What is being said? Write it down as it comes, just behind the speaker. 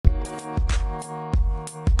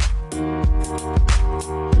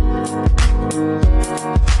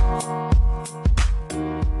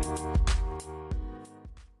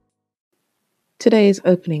Today's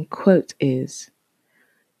opening quote is,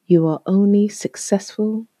 "You are only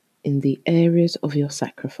successful in the areas of your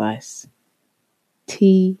sacrifice."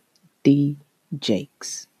 T.D.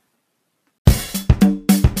 Jakes.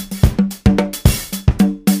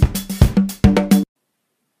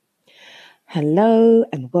 Hello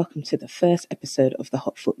and welcome to the first episode of the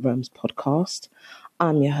Hotfoot Roams podcast.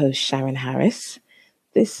 I'm your host, Sharon Harris.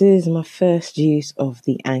 This is my first use of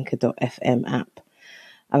the Anchor.fm app.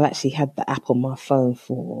 I've actually had the app on my phone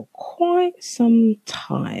for quite some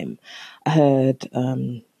time. I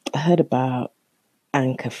heard about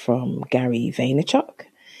Anchor from Gary Vaynerchuk,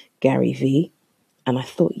 Gary V, and I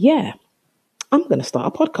thought, yeah, I'm going to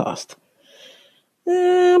start a podcast.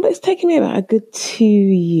 But it's taken me about a good 2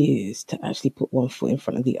 years to actually put one foot in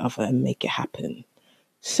front of the other and make it happen.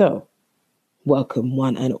 So, welcome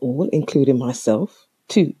one and all, including myself,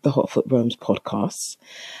 to the Hotfoot Roams podcasts.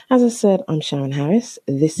 As I said, I'm Sharon Harris.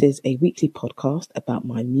 This is a weekly podcast about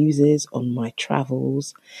my muses on my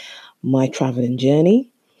travels, my traveling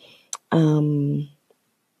journey. I've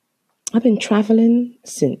been traveling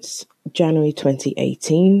since January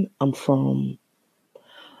 2018. I'm from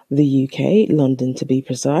the UK, London to be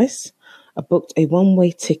precise. I booked a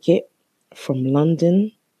one-way ticket from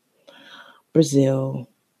London, Brazil,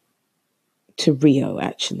 to Rio,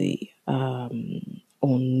 actually,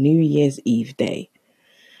 on New Year's Eve day.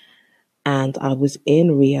 And I was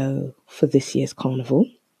in Rio for this year's carnival,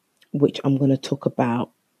 which I'm going to talk about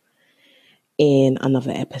in another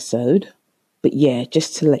episode. But yeah,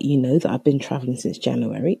 just to let you know that I've been traveling since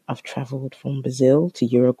January. I've traveled from Brazil to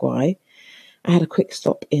Uruguay. I had a quick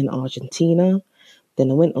stop in Argentina. Then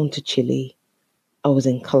I went on to Chile. I was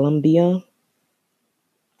in Colombia.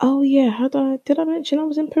 Oh yeah, did I mention I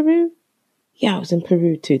was in Peru? Yeah, I was in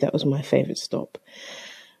Peru too. That was my favorite stop.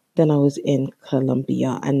 Then I was in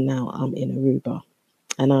Colombia and now I'm in Aruba.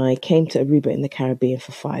 And I came to Aruba in the Caribbean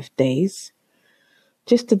for 5 days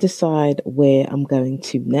just to decide where I'm going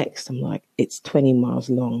to next. I'm like, it's 20 miles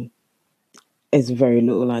long. There's very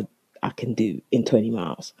little I can do in 20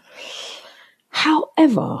 miles.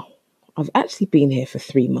 However, I've actually been here for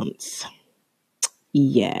 3 months.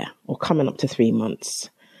 Yeah, or coming up to 3 months.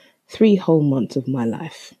 3 whole months of my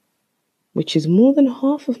life, which is more than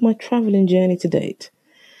half of my traveling journey to date.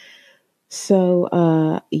 So,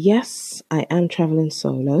 yes, I am traveling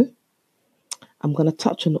solo. I'm going to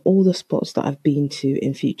touch on all the spots that I've been to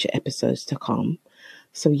in future episodes to come.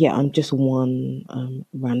 So, yeah, I'm just one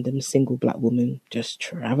random single black woman just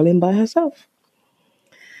traveling by herself.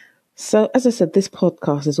 So, as I said, this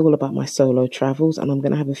podcast is all about my solo travels, and I'm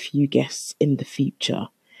going to have a few guests in the future.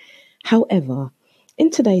 However, in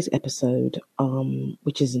today's episode,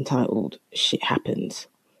 which is entitled Shit Happens,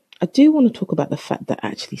 I do want to talk about the fact that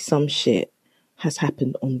actually some shit has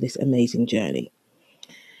happened on this amazing journey.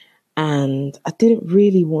 And I didn't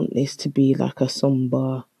really want this to be like a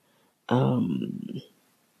somber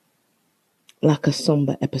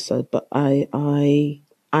episode, but I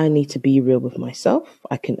need to be real with myself.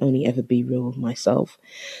 I can only ever be real with myself.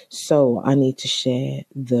 So I need to share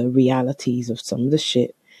the realities of some of the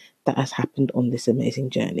shit that has happened on this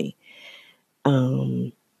amazing journey.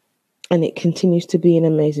 And it continues to be an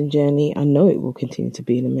amazing journey. I know it will continue to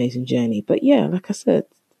be an amazing journey. But yeah, like I said,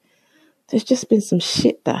 there's just been some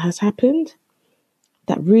shit that has happened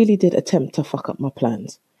that really did attempt to fuck up my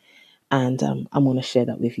plans. And I want to share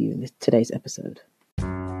that with you in today's episode.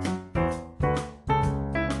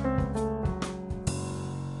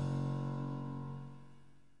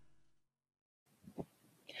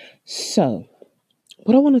 So,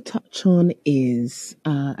 what I want to touch on is,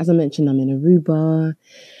 as I mentioned, I'm in Aruba.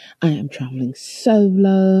 I am traveling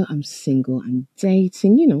solo. I'm single. I'm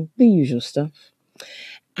dating, the usual stuff.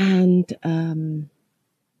 And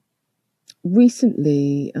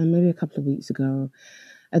recently, maybe a couple of weeks ago,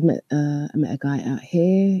 I met a guy out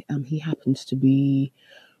here. He happens to be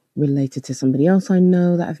related to somebody else I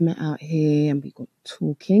know that I've met out here, and we got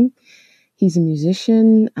talking. He's a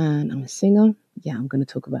musician and I'm a singer. Yeah, I'm going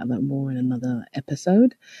to talk about that more in another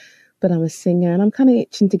episode. But I'm a singer and I'm kind of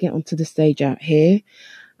itching to get onto the stage out here.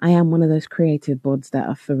 I am one of those creative bods that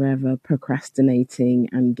are forever procrastinating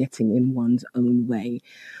and getting in one's own way.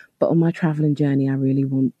 But on my traveling journey, I really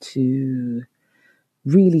want to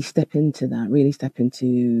really step into that, really step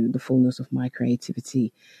into the fullness of my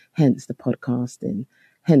creativity, hence the podcasting,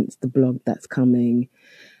 hence the blog that's coming,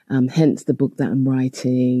 hence the book that I'm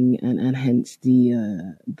writing, and hence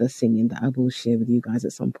the singing that I will share with you guys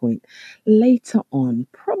at some point later on.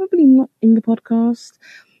 Probably not in the podcast,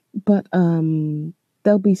 but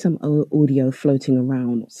there'll be some audio floating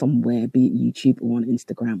around somewhere, be it YouTube or on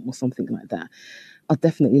Instagram or something like that. I'll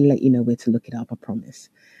definitely let you know where to look it up, I promise.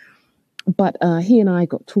 But he and I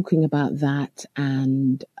got talking about that,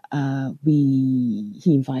 and he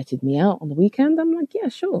invited me out on the weekend. I'm like, yeah,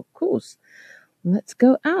 sure, of course, let's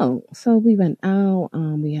go out. So we went out.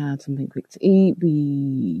 We had something quick to eat.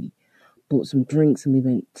 We bought some drinks, and we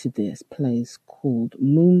went to this place called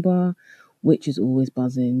Moomba, which is always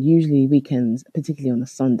buzzing. Usually weekends, particularly on a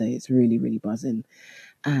Sunday, it's really, really buzzing.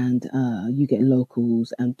 And you get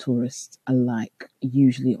locals and tourists alike,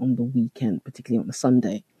 usually on the weekend, particularly on a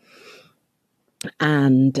Sunday.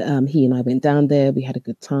 And he and I went down there. We had a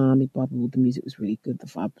good time. We bubbled. The music was really good. The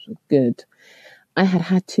vibes were good. I had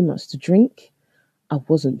had too much to drink. I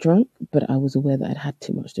wasn't drunk, but I was aware that I'd had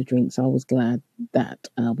too much to drink. So I was glad that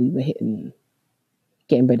we were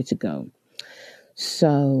getting ready to go.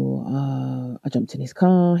 So I jumped in his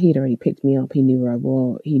car. He'd already picked me up. He knew where I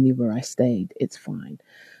was. He knew where I stayed. It's fine.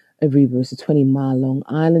 Aruba is a 20-mile long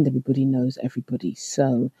island. Everybody knows everybody.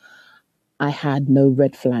 So I had no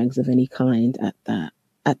red flags of any kind at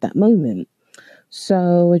that moment.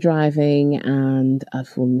 So we're driving and I've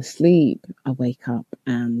fallen asleep. I wake up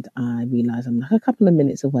and I realize I'm like a couple of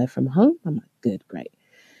minutes away from home. I'm like, good, great.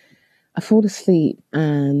 I fall asleep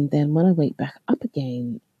and then when I wake back up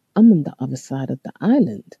again, I'm on the other side of the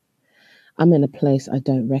island. I'm in a place I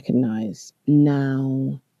don't recognize.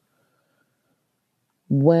 Now,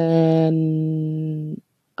 when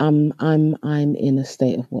I'm in a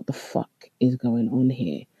state of what the fuck is going on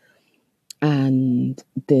here. And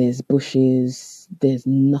there's bushes, there's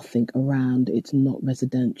nothing around, it's not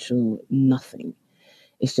residential, nothing.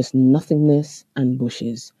 It's just nothingness and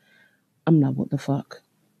bushes. I'm like, what the fuck?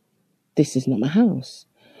 This is not my house.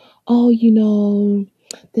 Oh,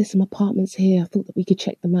 there's some apartments here. I thought that we could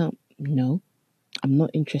check them out. No, I'm not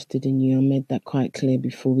interested in you. I made that quite clear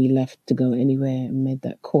before we left to go anywhere. I made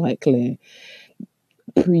that quite clear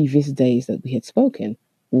previous days that we had spoken.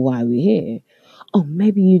 Why we're here. Oh,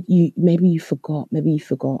 maybe you forgot. Maybe you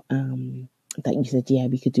forgot that you said, yeah,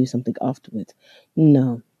 we could do something afterwards.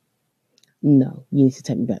 No, you need to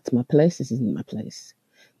take me back to my place. This isn't my place.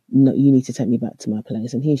 No, you need to take me back to my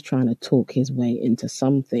place. And he's trying to talk his way into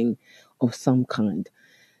something of some kind.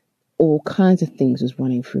 All kinds of things was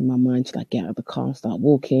running through my mind. Should I get out of the car and start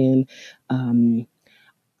walking?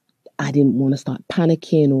 I didn't want to start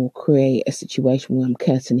panicking or create a situation where I'm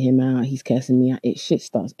cursing him out. He's cursing me out. Shit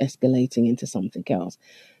starts escalating into something else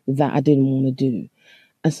that I didn't want to do.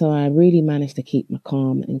 And so I really managed to keep my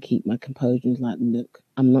calm and keep my composure. And was like, look,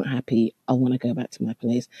 I'm not happy. I want to go back to my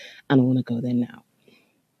place and I want to go there now.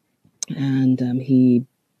 And he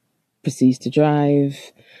proceeds to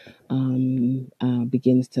drive,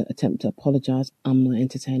 begins to attempt to apologize. I'm not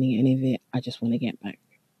entertaining any of it. I just want to get back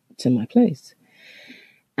to my place.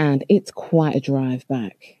 And it's quite a drive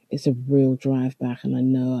back. It's a real drive back. And I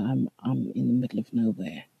know I'm in the middle of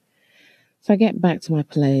nowhere. So I get back to my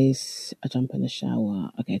place, I jump in the shower,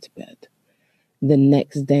 I go to bed. The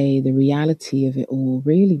next day, the reality of it all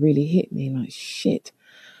really, really hit me like, shit,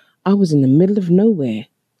 I was in the middle of nowhere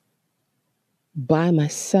by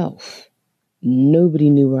myself. Nobody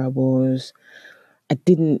knew where I was. It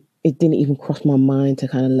didn't even cross my mind to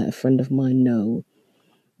kind of let a friend of mine know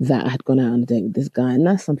that I had gone out on a date with this guy. And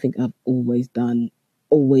that's something I've always done,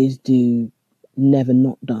 always do, never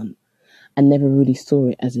not done. I never really saw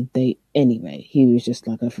it as a date anyway. He was just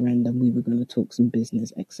like a friend and we were going to talk some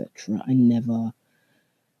business, etc. I never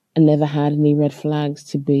had any red flags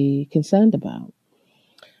to be concerned about.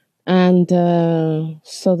 And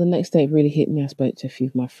so the next day it really hit me. I spoke to a few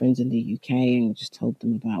of my friends in the UK and just told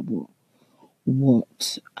them about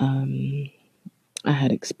what I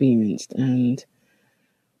had experienced. And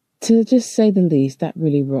to just say the least, that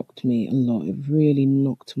really rocked me a lot. It really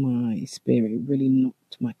knocked my spirit. It really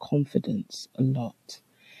knocked my confidence a lot.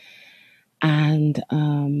 And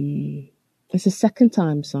it's the second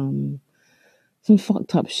time some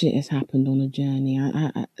fucked up shit has happened on a journey.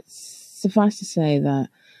 I suffice to say that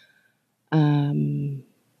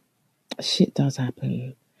shit does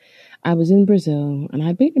happen. I was in Brazil, and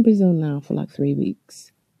I've been in Brazil now for like 3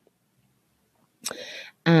 weeks.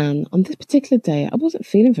 And on this particular day, I wasn't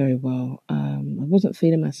feeling very well. I wasn't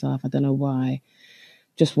feeling myself. I don't know why. I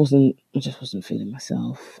just wasn't feeling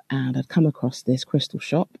myself. And I'd come across this crystal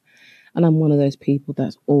shop. And I'm one of those people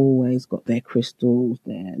that's always got their crystals,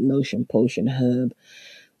 their lotion, potion, herb,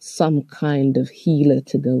 some kind of healer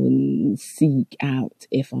to go and seek out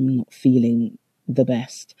if I'm not feeling the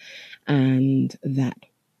best. And that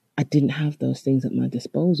I didn't have those things at my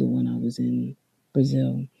disposal when I was in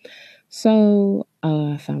Brazil. So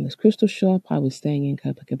I found this crystal shop. I was staying in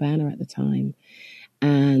Copacabana at the time.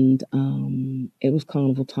 And it was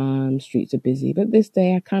carnival time, streets are busy. But this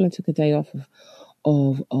day I kind of took a day off of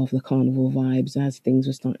of the carnival vibes as things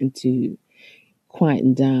were starting to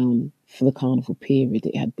quieten down for the carnival period.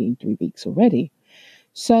 It had been 3 weeks already.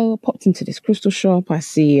 So I popped into this crystal shop. I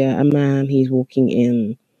see a man, he's walking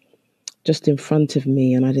in just in front of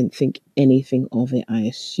me, and I didn't think anything of it. I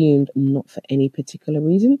assumed, not for any particular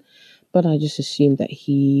reason, but I just assumed that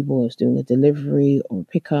he was doing a delivery or a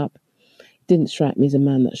pickup. Didn't strike me as a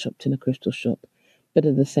man that shopped in a crystal shop, but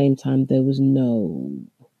at the same time, there was no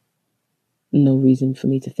reason for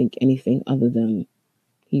me to think anything other than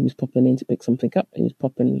he was popping in to pick something up. He was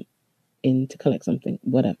popping in to collect something,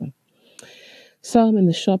 whatever. So I'm in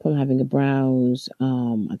the shop. I'm having a browse.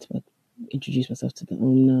 I had to introduce myself to the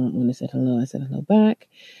owner. Owner said hello. I said hello back.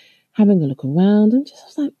 Having a look around, and just I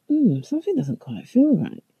was like, something doesn't quite feel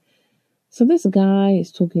right. So this guy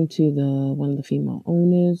is talking to one of the female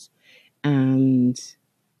owners, and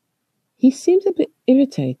he seems a bit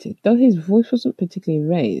irritated, though his voice wasn't particularly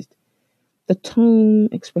raised. The tone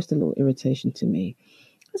expressed a little irritation to me.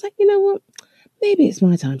 I was like, you know what? Maybe it's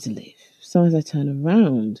my time to leave. So as I turn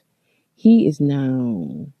around, he is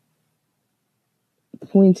now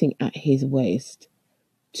pointing at his waist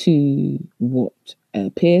to what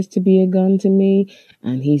appears to be a gun to me,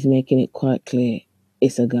 and he's making it quite clear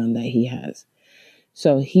it's a gun that he has.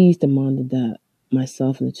 So he's demanded that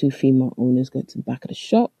myself and the 2 female owners go to the back of the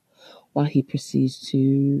shop while he proceeds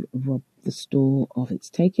to rob the store of its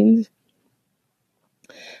takings.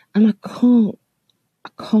 And I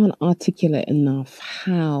can't articulate enough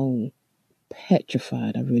how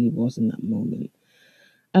petrified I really was in that moment.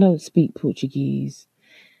 I don't speak Portuguese,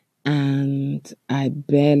 and I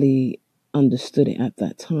barely understood it at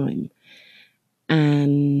that time.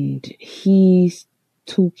 And he's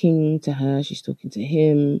talking to her, she's talking to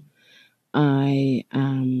him. I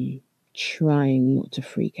am trying not to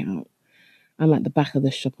freak out. I'm at the back of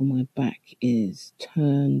the shop, and my back is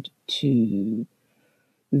turned to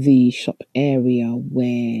the shop area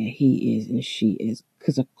where he is and she is,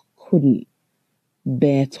 because I couldn't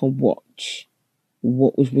bear to watch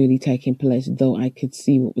what was really taking place, though I could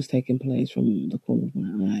see what was taking place from the corner of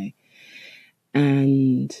my eye.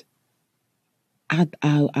 And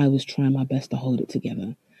I was trying my best to hold it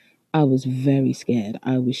together. I was very scared.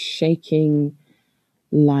 I was shaking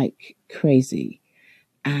like crazy.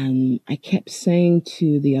 And I kept saying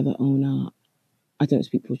to the other owner, I don't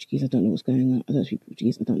speak Portuguese, I don't know what's going on. I don't speak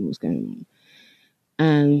Portuguese, I don't know what's going on.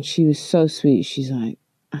 And she was so sweet. She's like,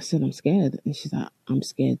 I said, I'm scared. And she's like, I'm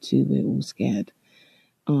scared too. We're all scared.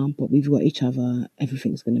 But we've got each other.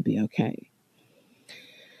 Everything's going to be okay.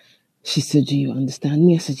 She said, do you understand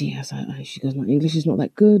me? I said, yes. She goes, my English is not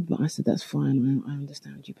that good, but I said, that's fine. I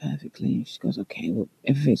understand you perfectly. And she goes, okay, well,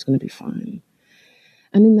 everything's going to be fine.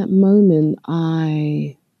 And in that moment,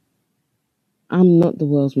 I'm not the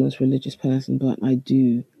world's most religious person, but I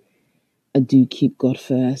do keep God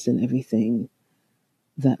first in everything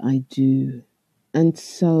that I do. And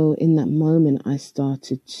so in that moment, I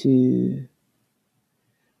started to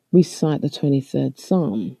recite the 23rd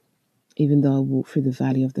Psalm. Even though I walk through the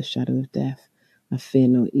valley of the shadow of death, I fear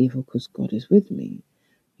no evil because God is with me.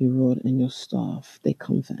 Your rod and your staff, they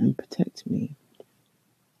comfort and protect me.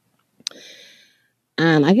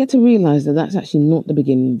 And I get to realize that that's actually not the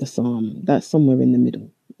beginning of the psalm. That's somewhere in the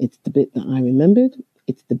middle. It's the bit that I remembered.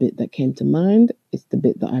 It's the bit that came to mind. It's the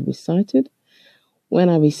bit that I recited. When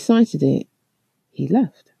I recited it, he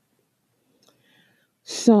left.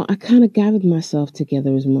 So I kind of gathered myself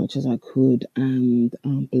together as much as I could and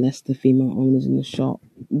blessed the female owners in the shop,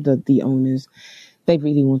 the owners. They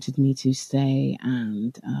really wanted me to stay,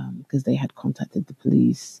 and because they had contacted the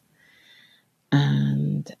police,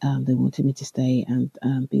 and they wanted me to stay and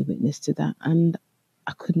be witness to that. And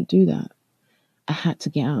I couldn't do that. I had to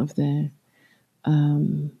get out of there.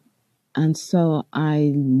 And so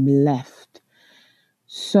I left.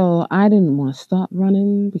 So I didn't want to start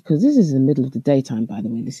running because this is in the middle of the daytime, by the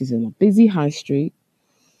way. This is in a busy high street.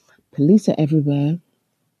 Police are everywhere.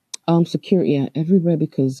 Security are everywhere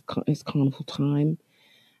because it's carnival time.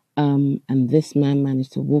 And this man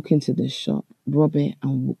managed to walk into this shop, rob it,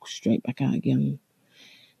 and walk straight back out again.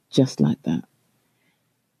 Just like that.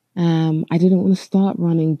 I didn't want to start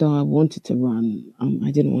running, though I wanted to run.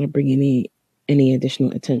 I didn't want to bring any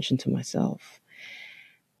additional attention to myself.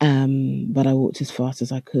 But I walked as fast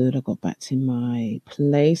as I could. I got back to my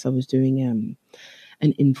place. I was doing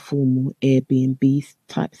an informal Airbnb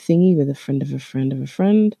type thingy with a friend of a friend of a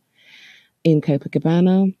friend in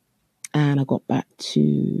Copacabana. And I got back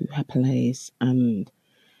to her place. And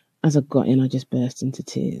as I got in, I just burst into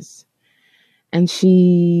tears. And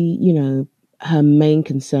she, her main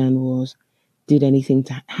concern was, did anything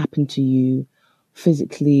happen to you?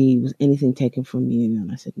 physically, was anything taken from you?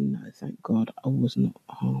 And I said, no, thank God I was not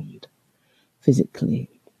harmed physically.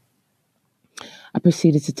 I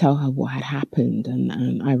proceeded to tell her what had happened,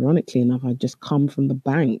 and ironically enough, I'd just come from the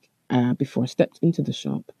bank before I stepped into the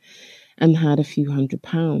shop and had a few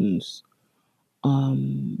 £100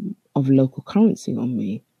 of local currency on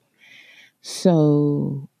me.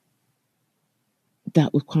 So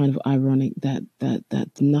that was kind of ironic that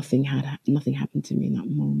nothing happened to me in that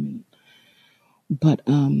moment. But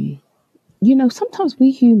sometimes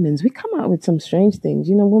we humans, we come out with some strange things.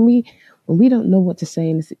 When we don't know what to say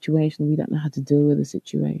in a situation, we don't know how to deal with a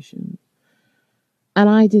situation. And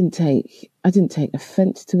I didn't take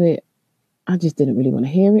offense to it. I just didn't really want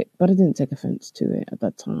to hear it, but I didn't take offense to it at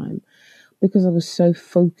that time because I was so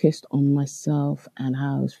focused on myself and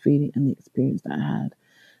how I was feeling and the experience that I had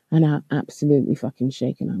and how absolutely fucking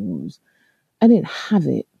shaken I was. I didn't have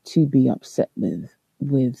it to be upset with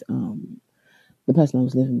the person I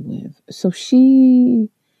was living with. So she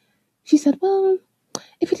said, well,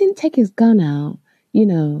 if he didn't take his gun out,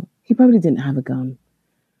 he probably didn't have a gun.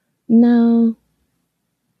 Now,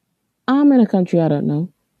 I'm in a country I don't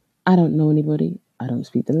know. I don't know anybody. I don't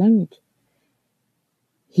speak the language.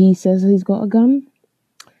 He says he's got a gun.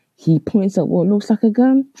 He points at what looks like a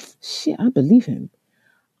gun. Shit, I believe him.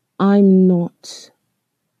 I'm not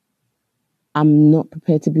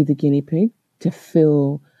prepared to be the guinea pig to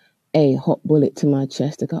feel a hot bullet to my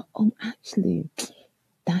chest to go, oh, actually,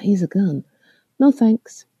 that is a gun. No,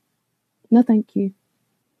 thanks. No, thank you.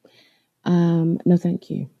 No, thank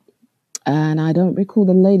you. And I don't recall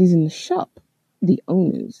the ladies in the shop, the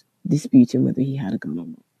owners, disputing whether he had a gun or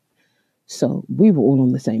not. So we were all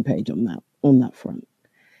on the same page on that front.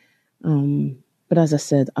 But as I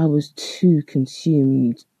said, I was too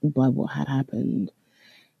consumed by what had happened.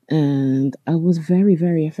 And I was very,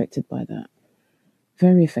 very affected by that.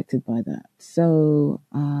 Very affected by that. So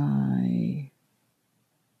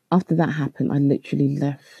after that happened, I literally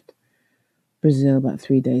left Brazil about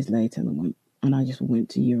 3 days later and I just went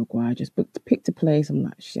to Uruguay. I just picked a place. I'm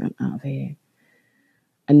like, shit, I'm out of here.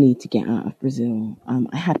 I need to get out of Brazil.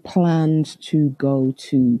 I had planned to go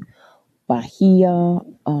to Bahia,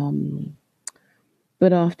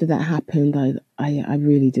 but after that happened, I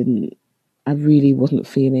really wasn't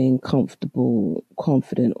feeling comfortable,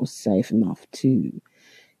 confident, or safe enough to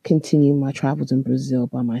continue my travels in Brazil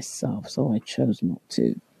by myself, so I chose not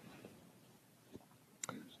to.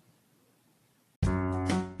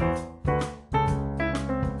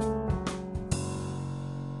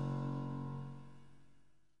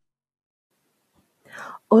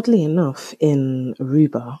 Oddly enough, in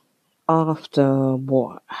Aruba, after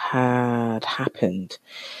what had happened,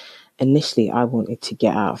 initially I wanted to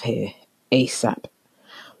get out of here ASAP.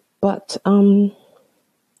 But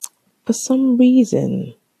for some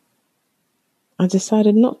reason, I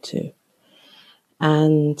decided not to.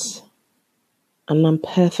 And I'm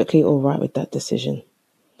perfectly all right with that decision.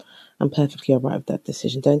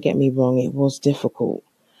 Don't get me wrong, it was difficult.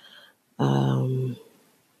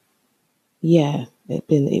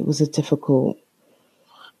 It was a difficult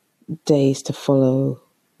days to follow,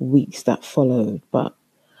 weeks that followed, but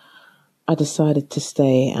I decided to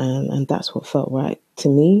stay and that's what felt right to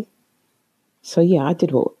me. So yeah, I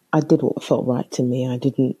did what felt right to me. I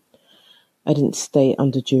didn't stay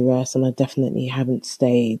under duress, and I definitely haven't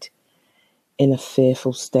stayed in a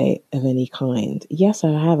fearful state of any kind. Yes,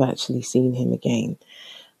 I have actually seen him again.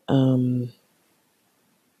 In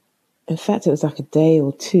fact, it was like a day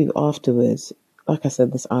or two afterwards. Like I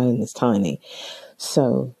said, this island is tiny.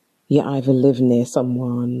 So you either live near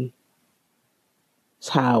someone's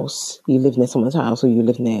house, or you live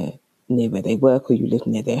near where they work, or you live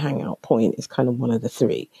near their hangout point. It's kind of one of the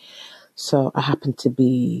three. So I happen to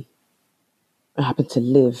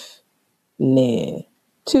live near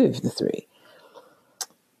two of the three.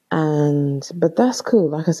 But that's cool.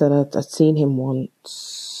 Like I said, I'd seen him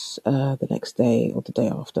once the next day or the day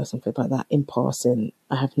after, something like that, in passing.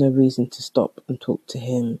 I have no reason to stop and talk to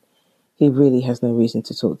him. He really has no reason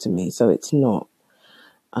to talk to me. So it's not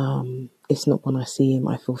when I see him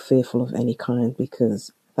I feel fearful of any kind,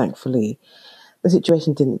 because thankfully the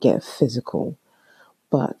situation didn't get physical.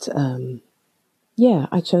 But yeah,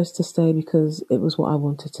 I chose to stay because it was what I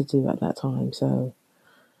wanted to do at that time. So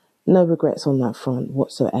no regrets on that front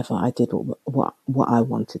whatsoever. I did what I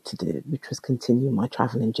wanted to do, which was continue my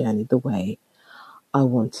traveling journey the way I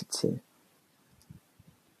wanted to.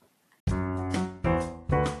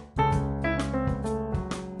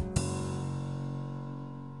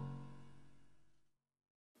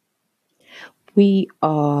 We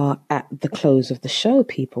are at the close of the show,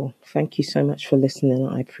 people. Thank you so much for listening.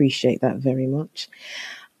 I appreciate that very much.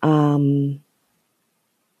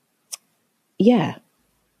 yeah,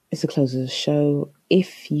 it's the close of the show.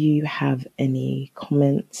 If you have any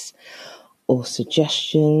comments or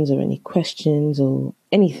suggestions or any questions or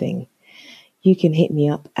anything, you can hit me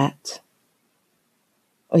up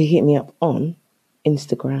on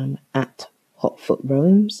Instagram at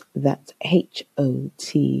HotfootRoams. That's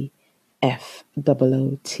HOTFOOTROAMS.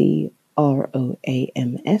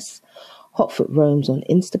 HotfootRoams on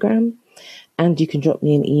Instagram. And you can drop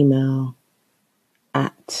me an email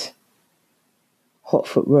at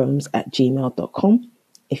hotfootroams@gmail.com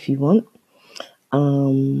if you want.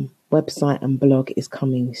 Website and blog is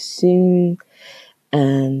coming soon,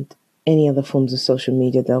 and any other forms of social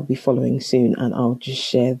media, they'll be following soon, and I'll just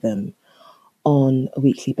share them on a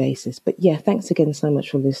weekly basis. But yeah, thanks again so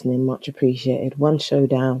much for listening. Much appreciated. One show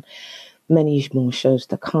down, many more shows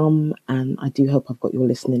to come, and I do hope I've got your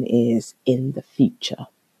listening ears in the future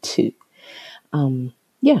too.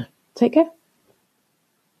 Yeah, take care.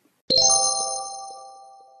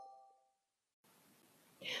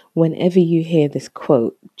 Whenever you hear this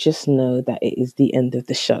quote, just know that it is the end of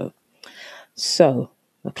the show. So,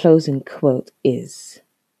 the closing quote is,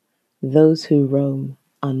 "Those who roam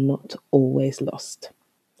are not always lost."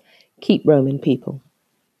 Keep roaming, people.